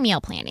easy meal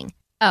planning.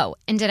 Oh,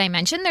 and did I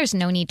mention there's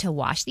no need to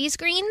wash these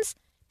greens?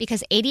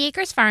 Because 80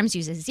 Acres Farms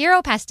uses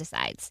 0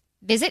 pesticides.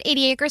 Visit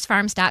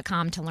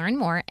 80acresfarms.com to learn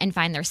more and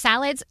find their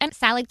salads and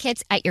salad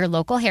kits at your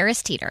local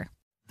Harris Teeter.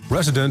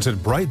 Residents at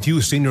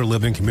Brightview Senior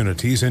Living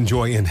Communities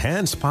enjoy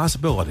enhanced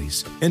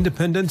possibilities,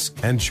 independence,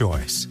 and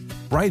choice.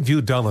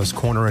 Brightview Dulles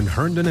Corner in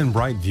Herndon and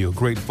Brightview,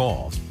 Great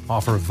Falls,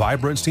 offer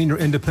vibrant senior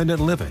independent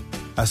living,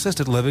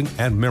 assisted living,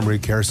 and memory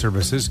care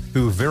services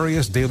through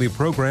various daily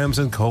programs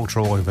and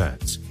cultural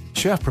events.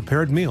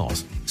 Chef-prepared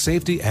meals,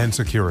 safety and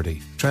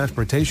security,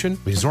 transportation,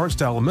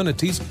 resort-style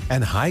amenities,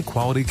 and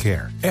high-quality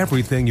care.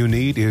 Everything you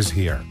need is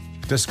here.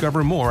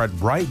 Discover more at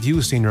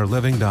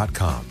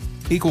brightviewseniorliving.com.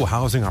 Equal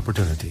housing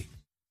opportunity.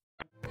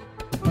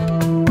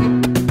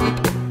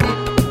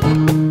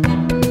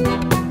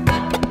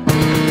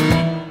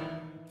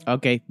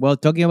 Okay, well,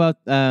 talking about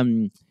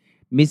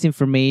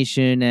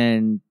misinformation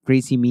and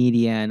crazy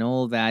media and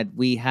all that,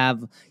 we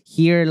have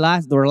here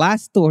our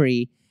last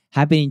story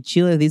happened in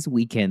Chile this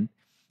weekend.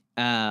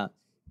 Well,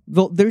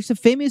 there's a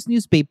famous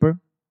newspaper.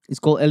 It's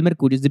called El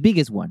Mercurio. It's the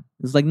biggest one.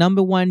 It's like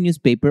 #1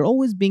 newspaper,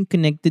 always being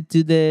connected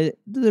to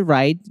the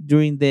right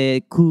during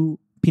the coup,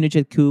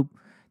 Pinochet coup.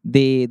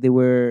 They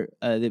were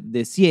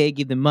the CIA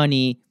gave them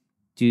money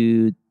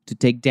to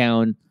take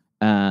down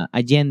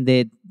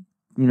Allende,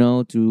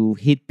 to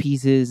hit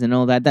pieces and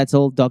all that. That's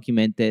all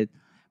documented.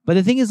 But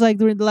the thing is,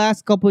 during the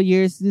last couple of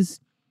years, this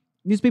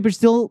newspaper is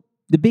still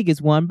the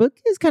biggest one, but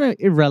it's kind of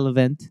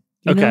irrelevant.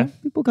 You know?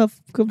 People can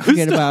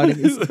forget about it.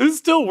 Who's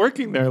still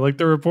working there? Like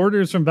the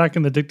reporters from back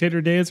in the dictator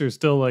days are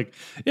still like,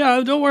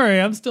 yeah, don't worry,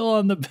 I'm still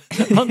on the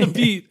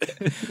beat.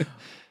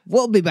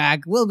 We'll be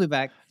back. Or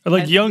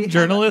like young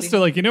journalists are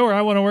like, you know where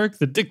I want to work?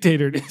 The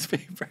dictator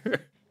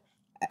newspaper.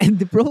 And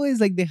the problem is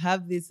they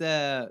have this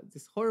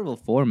horrible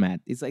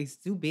format. It's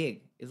too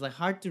big. It's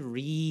hard to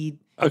read.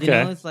 Okay. You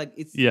know, it's like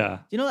it's Yeah.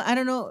 You know, I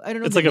don't know.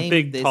 It's the like a name of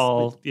big, this,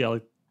 tall, but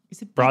like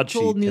it's a big,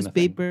 broadsheet tall kind of thing.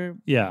 newspaper.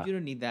 Yeah. You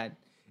don't need that.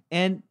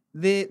 And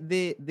the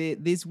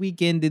this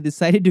weekend they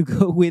decided to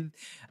go with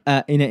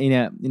in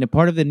a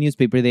part of the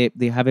newspaper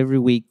they have every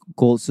week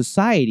called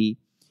Society.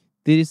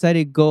 They decided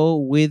to go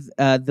with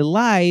the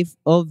life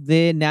of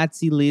the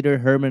Nazi leader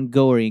Hermann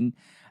Göring.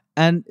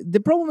 And the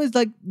problem is,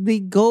 like, they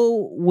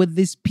go with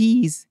this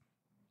piece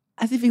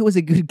as if he was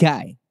a good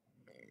guy.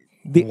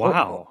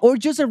 Wow. Or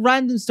just a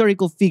random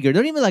historical figure.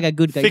 Not even like a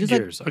good guy.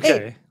 Figures. Just like, hey,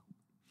 Okay.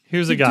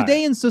 Here's a guy.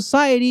 today in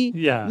society,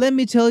 Yeah. let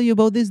me tell you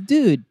about this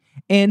dude.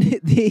 And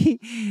they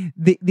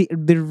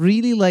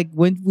really like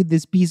went with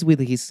this piece with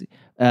his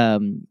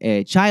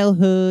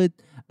childhood,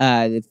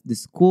 the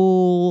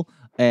school.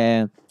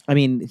 I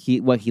mean,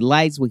 what he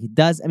likes, what he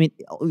does. I mean,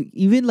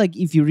 even like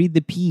if you read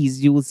the piece,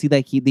 you will see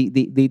that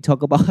they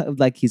talk about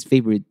like his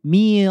favorite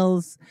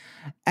meals,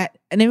 and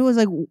everyone's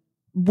like,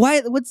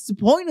 "Why? What's the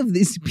point of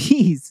this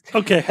piece?"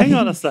 Okay, hang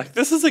on a sec.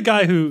 This is a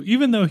guy who,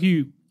 even though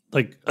he,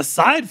 like,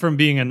 aside from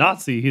being a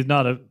Nazi, he's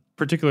not a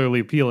particularly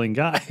appealing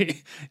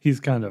guy. He's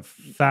kind of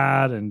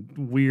fat and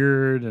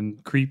weird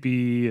and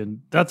creepy,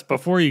 and that's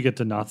before you get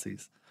to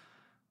Nazis.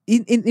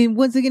 In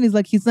once again, it's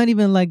like he's not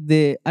even like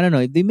I don't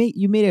know, if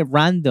you made a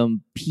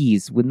random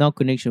piece with no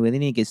connection with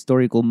any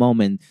historical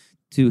moment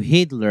to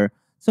Hitler,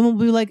 someone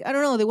will be like, I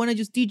don't know, they want to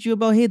just teach you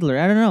about Hitler.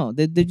 I don't know.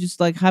 They just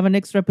like have an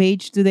extra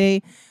page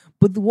today.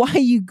 But why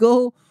you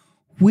go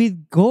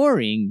with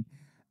Göring?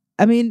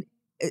 I mean,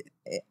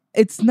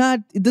 it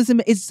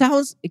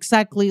sounds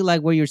exactly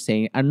like what you're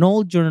saying. An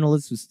old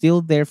journalist who's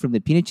still there from the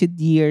Pinochet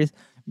years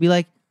be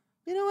like,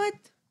 you know what?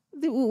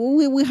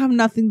 We have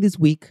nothing this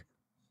week.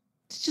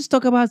 Let's just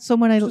talk about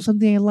something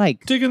I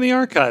like. Dig in the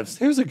archives.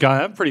 Here's a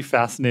guy I'm pretty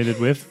fascinated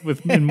with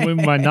in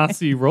my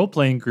Nazi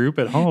role-playing group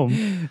at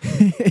home.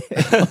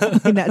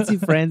 My Nazi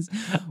friends.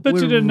 Bet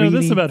you didn't know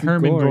this reading about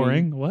Hermann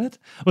Göring. Göring. What?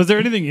 Was there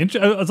anything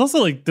interesting? It's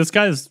also like, this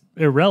guy's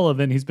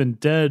irrelevant. He's been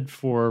dead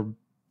for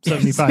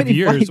 75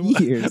 years.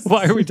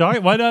 Why are we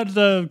talking? Why not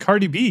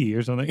Cardi B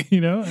or something? You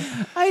know?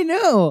 I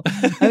know.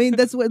 I mean,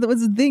 that's what's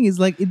the thing is,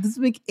 like, it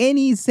doesn't make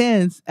any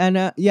sense. And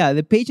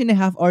the page and a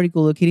half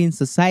article located in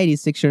Society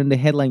section in the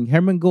headline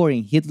Hermann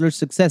Göring, Hitler's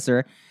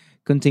successor,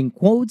 contain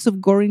quotes of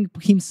Göring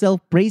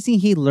himself praising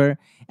Hitler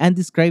and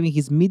describing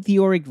his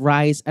meteoric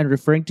rise and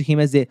referring to him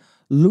as the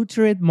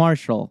Lutheran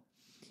Marshal.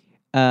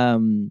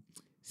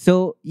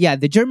 So yeah,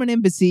 the German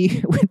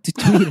embassy went to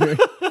Twitter.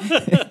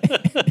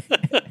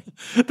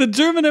 The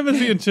German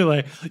embassy in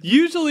Chile,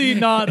 usually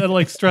not a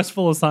like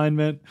stressful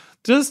assignment,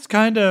 just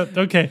kind of,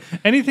 okay,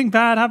 anything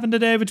bad happened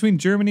today between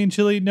Germany and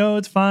Chile? No,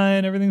 it's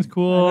fine, everything's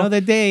cool.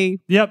 Another day.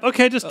 Yep,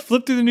 okay, just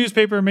flip through the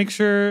newspaper, make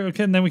sure,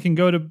 okay, and then we can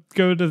go to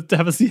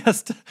have a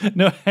siesta.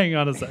 No, hang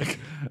on a sec.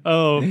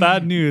 Oh,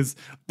 bad news.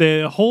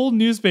 The whole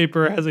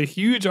newspaper has a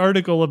huge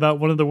article about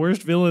one of the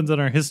worst villains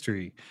in our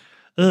history.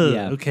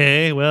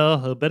 Okay,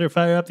 well, better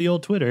fire up the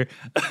old Twitter.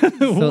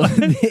 So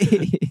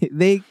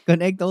they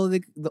connect all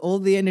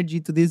the energy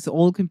to this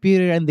old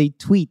computer and they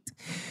tweet.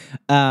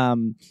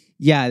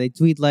 They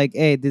tweet like,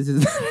 "Hey, this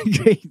is a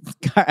great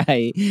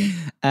guy,"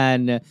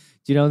 and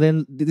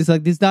then it's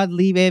like, does not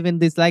leave even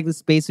this like the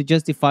space to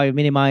justify or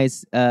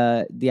minimize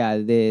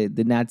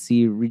the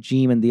Nazi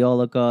regime and the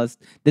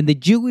Holocaust. Then the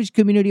Jewish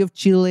community of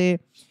Chile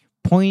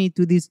pointed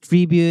to this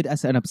tribute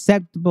as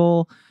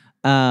unacceptable.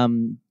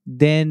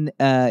 Then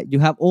you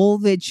have all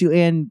the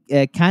Chilean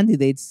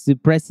candidates to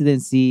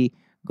presidency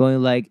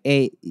going like,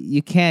 hey,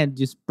 you can't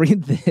just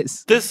print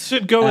this. This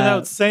should go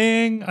without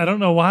saying. I don't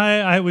know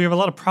why. We have a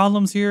lot of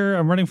problems here.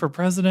 I'm running for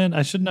president.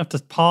 I shouldn't have to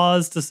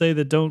pause to say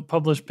that don't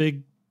publish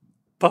big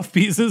puff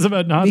pieces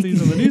about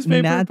Nazis in the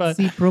newspaper.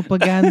 Nazi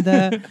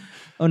propaganda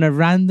on a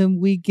random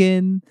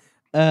weekend.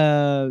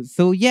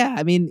 So yeah,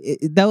 I mean,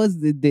 that was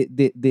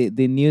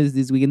the news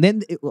this week. And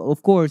then,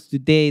 of course,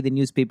 today the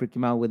newspaper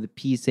came out with a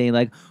piece saying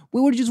like,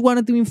 we were just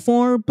wanted to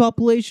inform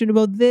population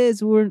about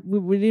this. We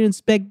didn't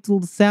expect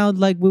to sound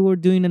like we were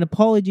doing an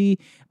apology.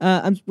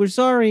 We're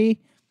sorry.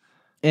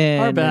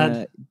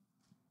 And,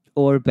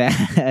 or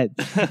bad.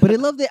 But I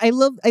love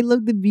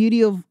the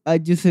beauty of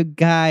just a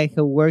guy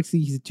who works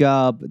in his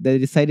job that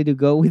decided to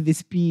go with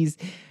this piece,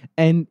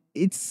 and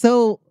it's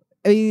so,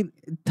 I mean,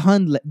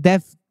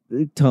 deaf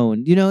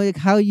tone, like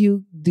how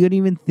you don't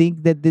even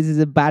think that this is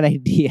a bad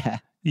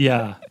idea.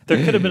 Yeah,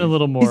 there could have been a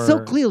little more. It's so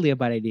clearly a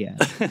bad idea.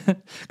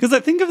 Because I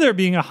think of there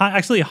being a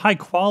high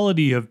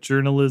quality of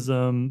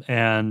journalism,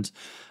 and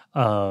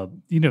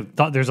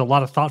there's a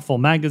lot of thoughtful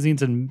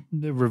magazines and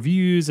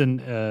reviews, and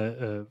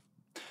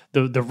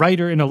the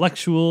writer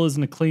Intellectual is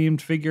an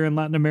acclaimed figure in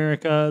Latin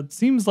America. It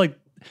seems like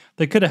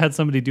they could have had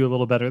somebody do a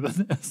little better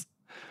than this.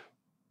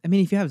 I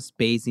mean, if you have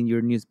space in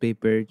your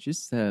newspaper,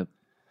 just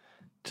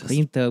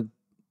print a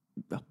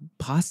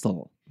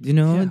apostle,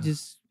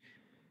 just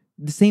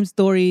the same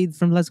story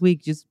from last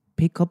week, just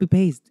copy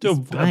paste.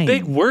 A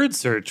big word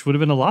search would have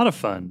been a lot of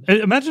fun.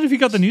 Imagine if you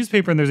got the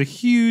newspaper and there's a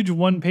huge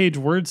 1-page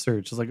word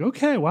search. It's like,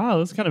 okay, wow,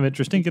 that's kind of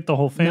interesting. Get the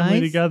whole family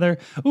together.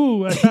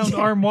 Ooh, I found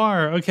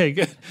Armoire. Okay,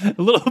 good.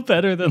 A little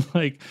better than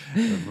like,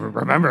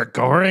 remember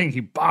Goring? He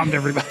bombed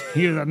everybody.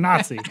 He was a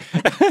Nazi.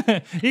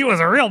 He was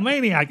a real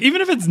maniac.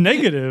 Even if it's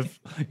negative,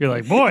 you're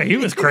like, boy, he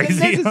was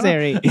crazy.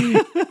 Necessary.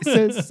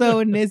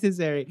 so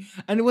necessary.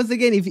 And once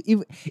again,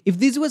 if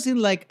this wasn't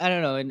like, I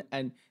don't know,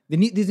 and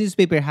this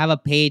newspaper have a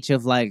page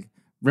of like,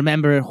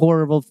 remember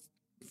horrible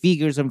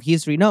figures of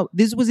history. No,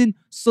 this was in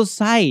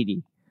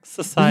society.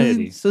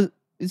 Society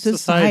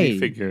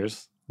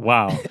figures.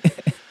 Wow.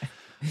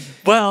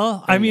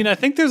 Well, I mean, I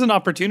think there's an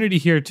opportunity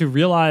here to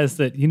realize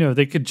that,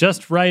 they could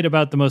just write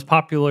about the most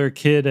popular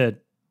kid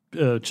at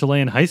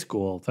Chilean high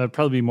school. That'd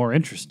probably be more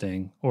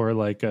interesting. Or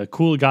like a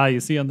cool guy you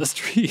see on the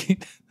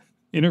street.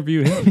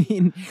 Interview him. I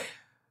mean,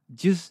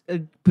 just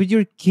put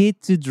your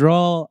kid to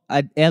draw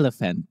an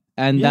elephant.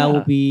 And that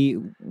will be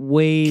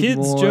way Kids'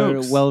 more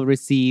jokes. well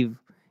received.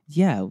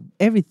 Yeah,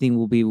 everything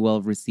will be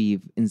well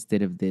received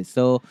instead of this.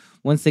 So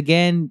once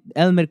again,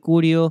 El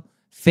Mercurio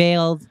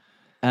failed.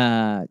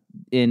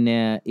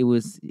 It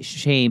was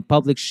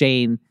public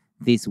shame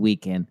this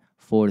weekend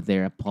for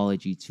their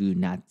apology to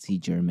Nazi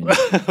Germany.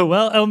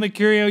 Well, El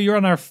Mercurio, you're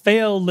on our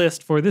fail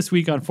list for this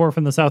week on 4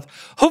 from the South.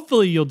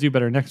 Hopefully you'll do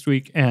better next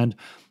week, and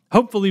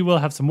hopefully we'll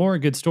have some more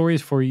good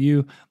stories for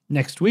you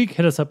next week.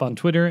 Hit us up on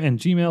Twitter and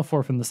Gmail,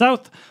 4 from the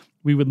South.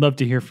 We would love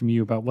to hear from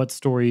you about what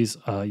stories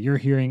you're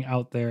hearing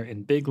out there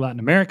in big Latin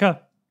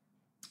America.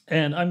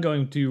 And I'm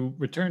going to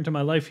return to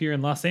my life here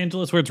in Los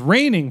Angeles, where it's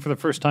raining for the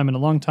first time in a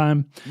long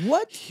time.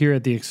 What? Here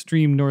at the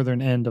extreme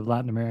northern end of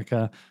Latin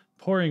America.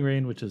 Pouring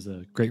rain, which is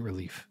a great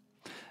relief.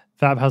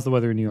 Fab, how's the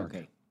weather in New York?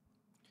 Okay.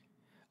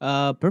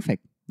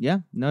 Perfect. Yeah,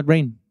 not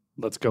rain.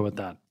 Let's go with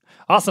that.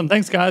 Awesome.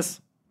 Thanks, guys.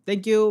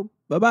 Thank you.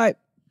 Bye-bye.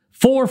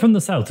 4 from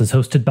the South is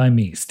hosted by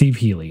me, Steve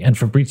Healy, and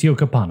Fabrizio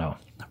Capano.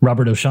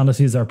 Robert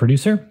O'Shaughnessy is our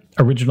producer.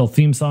 Original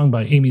theme song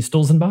by Amy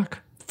Stolzenbach.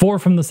 4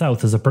 from the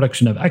South is a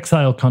production of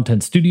Exile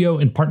Content Studio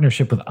in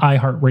partnership with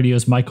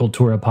iHeartRadio's My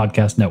Cultura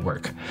podcast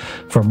network.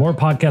 For more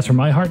podcasts from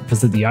iHeart,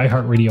 visit the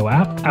iHeartRadio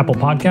app, Apple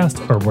Podcasts,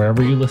 or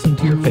wherever you listen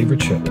to your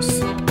favorite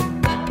shows.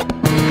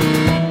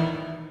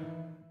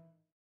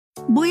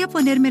 Voy a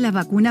ponerme la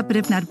vacuna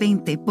Prevnar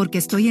 20 porque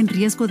estoy en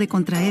riesgo de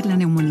contraer la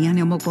neumonía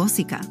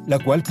neumocócica. La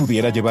cual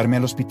pudiera llevarme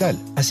al hospital.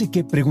 Así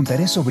que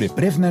preguntaré sobre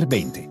Prevnar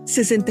 20.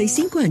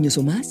 65 años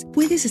o más,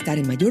 puedes estar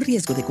en mayor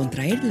riesgo de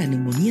contraer la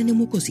neumonía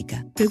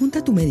neumocócica. Pregunta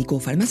a tu médico o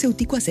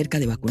farmacéutico acerca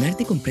de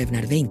vacunarte con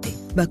Prevnar 20.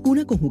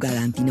 Vacuna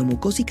conjugada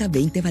antineumocócica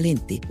 20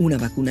 valente. Una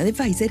vacuna de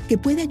Pfizer que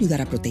puede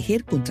ayudar a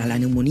proteger contra la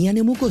neumonía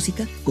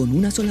neumocócica con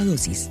una sola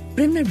dosis.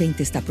 Prevnar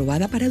 20 está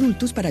aprobada para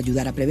adultos para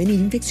ayudar a prevenir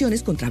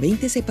infecciones contra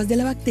 20 cepas de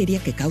la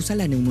bacteria que causa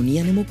la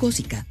neumonía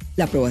neumocócica.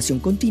 La aprobación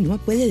continua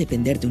puede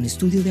depender de un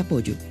estudio de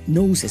apoyo.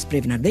 No uses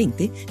Prevnar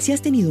 20 si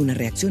has tenido una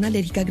reacción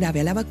alérgica grave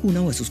a la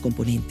vacuna o a sus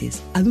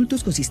componentes.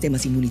 Adultos con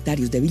sistemas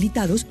inmunitarios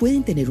debilitados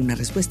pueden tener una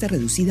respuesta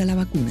reducida a la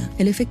vacuna.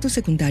 El efecto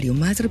secundario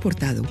más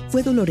reportado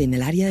fue dolor en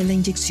el área de la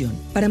inyección.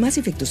 Para más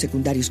efectos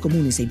secundarios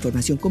comunes e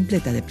información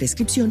completa de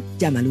prescripción,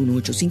 llama al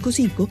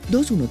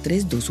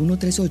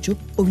 1-855-213-2138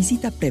 o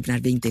visita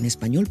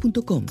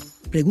Prevnar20enespañol.com.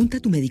 Pregunta a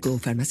tu médico o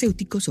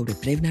farmacéutico sobre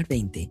Prevnar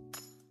 20.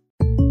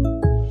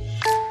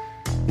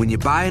 When you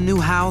buy a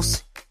new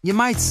house, you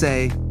might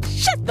say,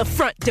 "Shut the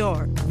front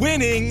door."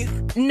 Winning!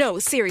 No,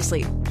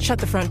 seriously. Shut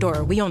the front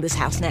door. We own this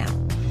house now.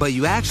 but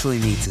you actually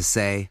need to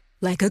say,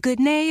 like a good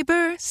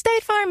neighbor,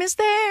 State Farm is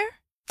there.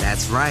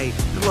 That's right.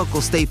 The local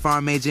State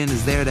Farm agent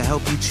is there to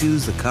help you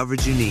choose the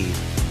coverage you need.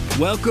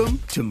 Welcome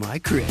to my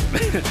crib.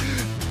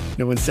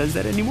 No one says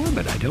that anymore,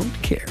 but I don't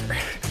care.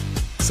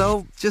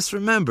 So just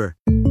remember,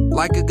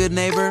 like a good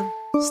neighbor,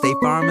 State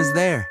Farm is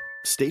there.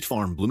 State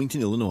Farm,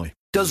 Bloomington, Illinois.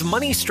 Does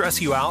money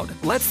stress you out?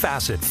 Let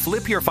Facet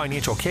flip your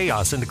financial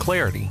chaos into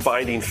clarity.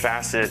 Finding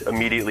Facet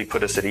immediately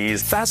put us at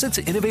ease. Facet's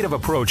innovative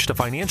approach to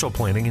financial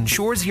planning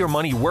ensures your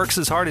money works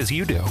as hard as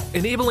you do,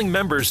 enabling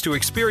members to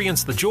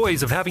experience the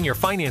joys of having your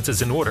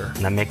finances in order.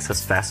 And that makes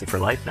us Facet for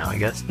life now, I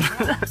guess.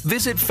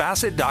 Visit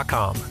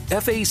Facet.com,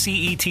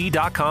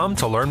 Facet.com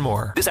to learn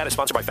more. This ad is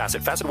sponsored by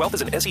Facet. Facet Wealth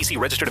is an SEC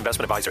registered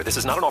investment advisor. This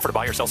is not an offer to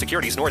buy or sell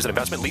securities, nor is it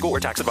investment, legal, or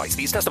tax advice.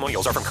 These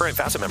testimonials are from current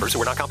Facet members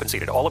who are not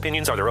compensated. All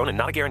opinions are their own and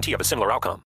not a guarantee of a similar outcome.